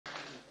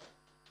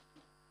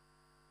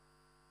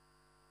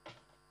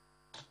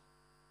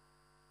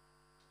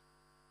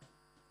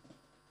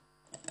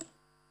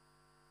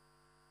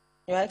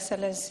Your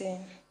Excellency,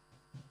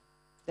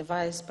 the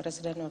Vice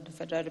President of the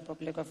Federal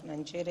Republic of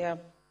Nigeria,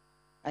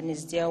 and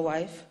his dear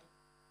wife,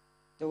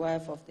 the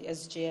wife of the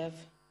SGF,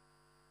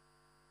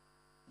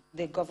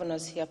 the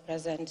governors here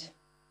present,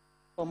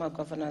 former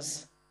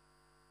governors,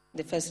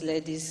 the First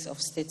Ladies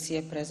of states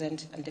here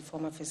present, and the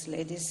former First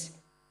Ladies,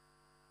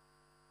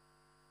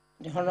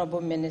 the Honorable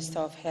Minister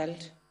of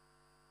Health,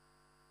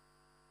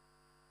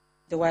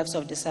 the wives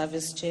of the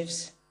service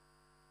chiefs,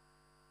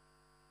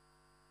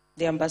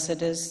 the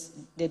ambassadors,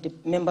 the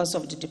members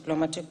of the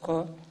diplomatic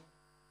corps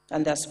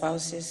and their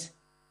spouses,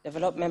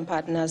 development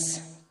partners,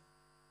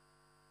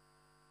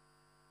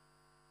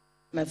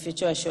 my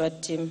future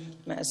assured team,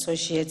 my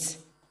associates,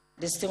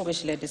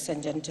 distinguished ladies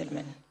and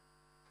gentlemen.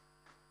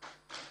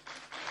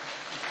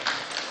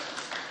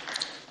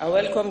 I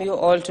welcome you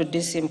all to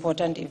this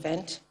important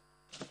event.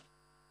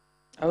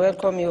 I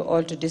welcome you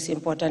all to this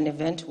important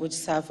event, which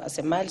serves as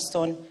a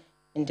milestone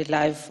in the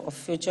life of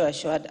Future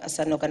Assured as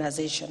an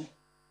organization.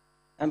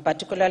 I'm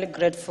particularly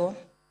grateful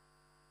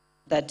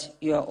that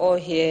you are all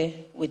here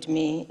with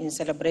me in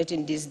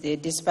celebrating this day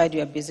despite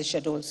your busy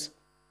schedules.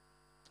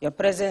 Your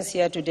presence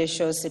here today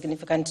shows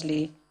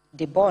significantly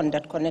the bond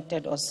that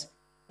connected us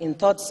in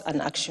thoughts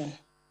and action.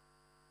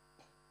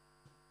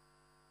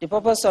 The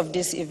purpose of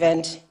this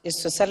event is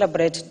to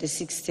celebrate the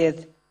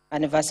 60th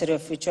anniversary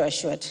of Future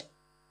Assured.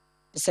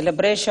 The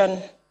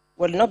celebration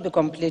will not be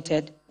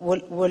completed.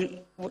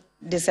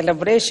 The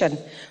celebration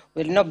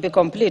will not be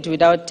complete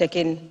without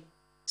taking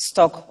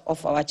stock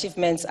of our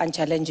achievements and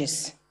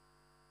challenges.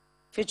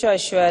 Future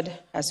Assured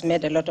has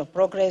made a lot of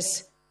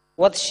progress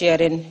worth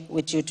sharing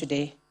with you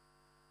today.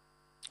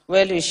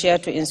 While we share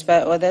to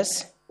inspire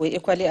others, we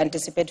equally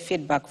anticipate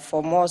feedback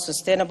for more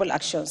sustainable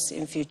actions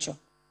in future.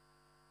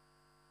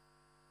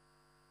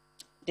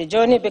 The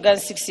journey began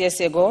 6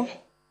 years ago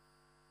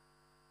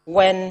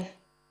when,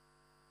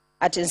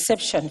 at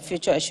inception,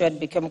 Future Assured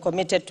became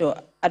committed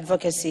to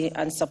advocacy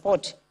and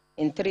support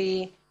in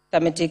 3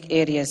 thematic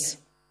areas: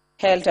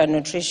 health and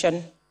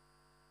nutrition,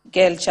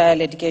 girl-child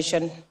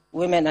education,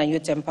 women and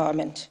youth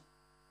empowerment.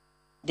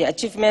 The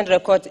achievement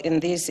records in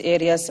these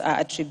areas are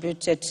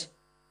attributed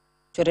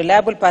to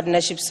reliable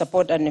partnership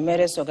support and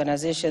numerous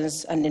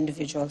organizations and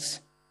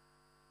individuals.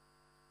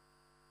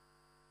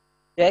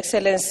 Your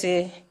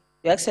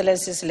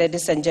Excellencies,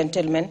 ladies and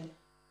gentlemen,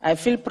 I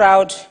feel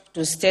proud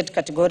to state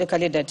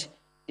categorically that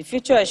the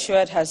Future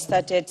Assured has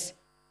started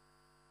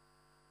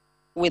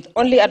with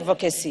only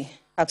advocacy,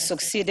 has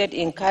succeeded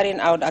in carrying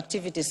out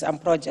activities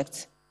and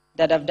projects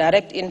that have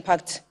direct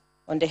impact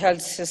on the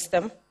health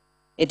system,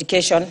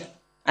 education,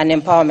 and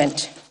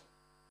empowerment.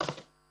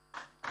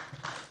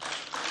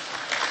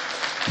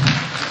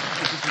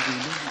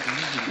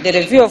 The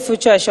review of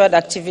Future Assured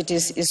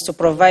activities is to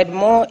provide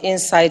more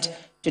insight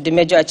to the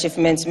major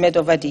achievements made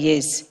over the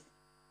years.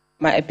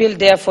 My appeal,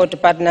 therefore, to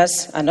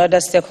partners and other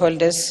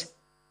stakeholders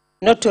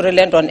not to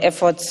relent on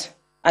efforts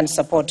and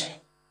support.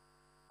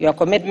 Your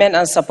commitment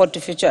and support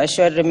to Future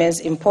Assured remains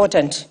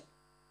important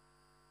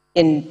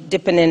in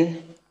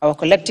deepening our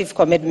collective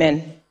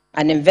commitment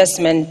and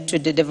investment to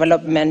the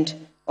development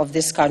of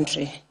this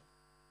country.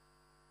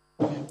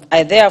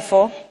 I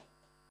therefore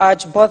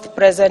urge both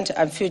present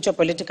and future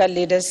political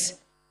leaders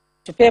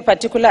to pay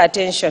particular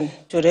attention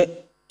to the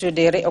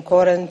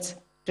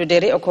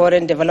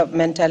reoccurring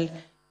developmental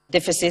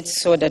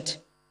deficits so that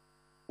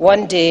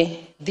one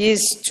day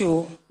these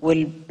too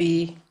will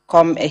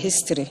become a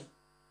history.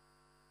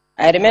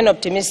 I remain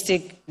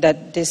optimistic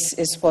that this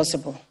is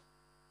possible.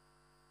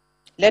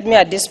 Let me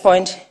at this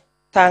point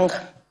thank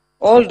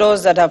all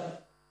those that have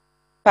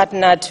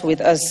partnered with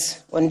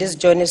us on this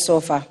journey so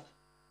far.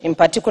 In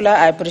particular,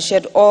 I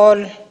appreciate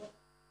all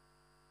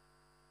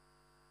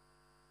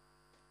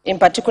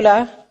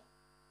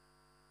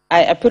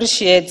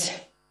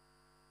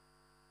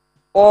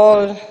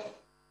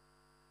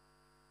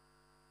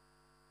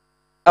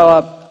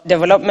our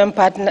development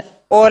partners,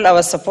 all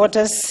our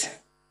supporters.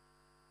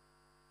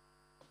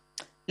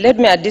 Let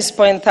me at this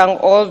point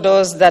thank all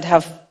those that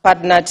have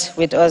partnered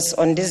with us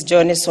on this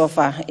journey so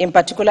far. In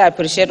particular, I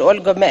appreciate all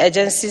government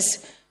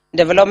agencies,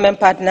 development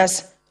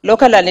partners,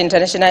 local and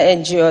international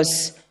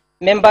NGOs,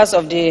 members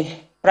of the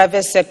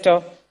private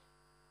sector,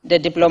 the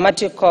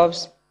diplomatic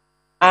corps,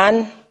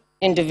 and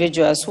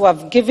individuals who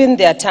have given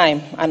their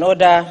time and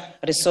other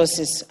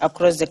resources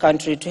across the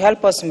country to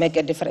help us make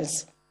a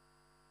difference.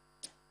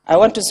 I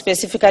want to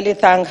specifically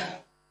thank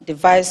the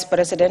Vice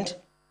President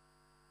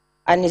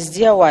and his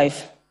dear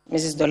wife,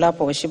 Mrs.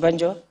 Dolapo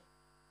Oshibanjo,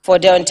 for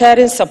their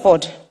untiring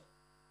support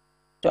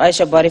to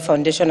Aisha Buhari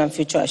Foundation and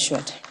Future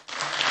Assured.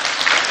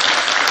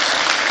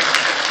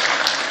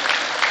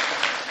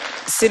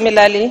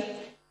 Similarly,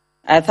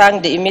 I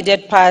thank the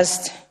immediate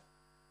past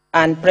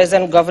and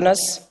present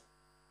governors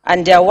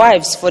and their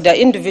wives for their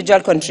individual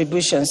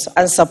contributions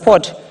and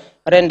support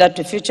rendered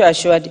to Future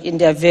Assured in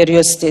their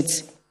various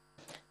states.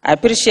 I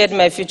appreciate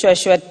my Future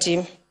Assured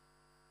team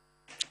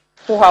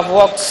who have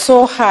worked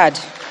so hard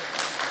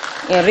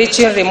in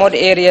reaching remote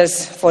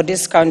areas for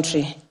this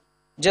country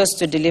just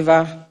to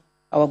deliver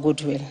our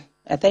goodwill.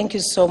 I thank you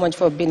so much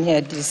for being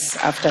here this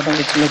afternoon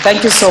with me.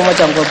 Thank you so much,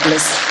 and God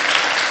bless.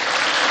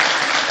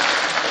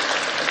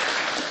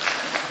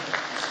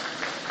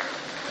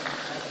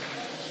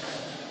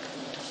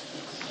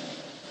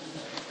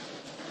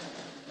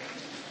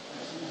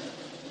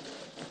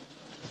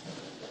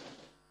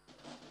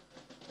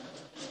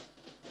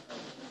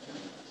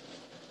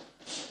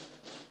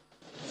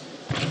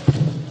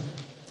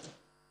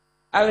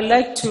 I would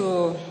like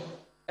to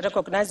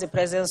recognize the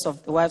presence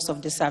of the wives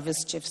of the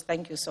service chiefs.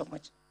 Thank you so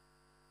much.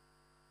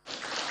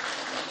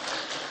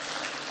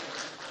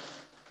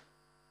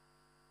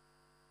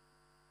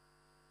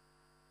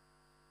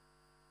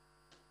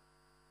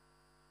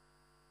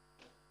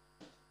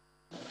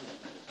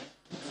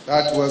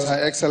 That was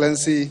Her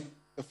Excellency,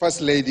 the First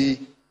Lady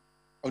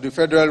of the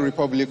Federal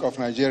Republic of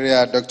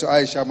Nigeria, Dr.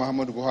 Aisha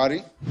Muhammad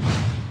Buhari.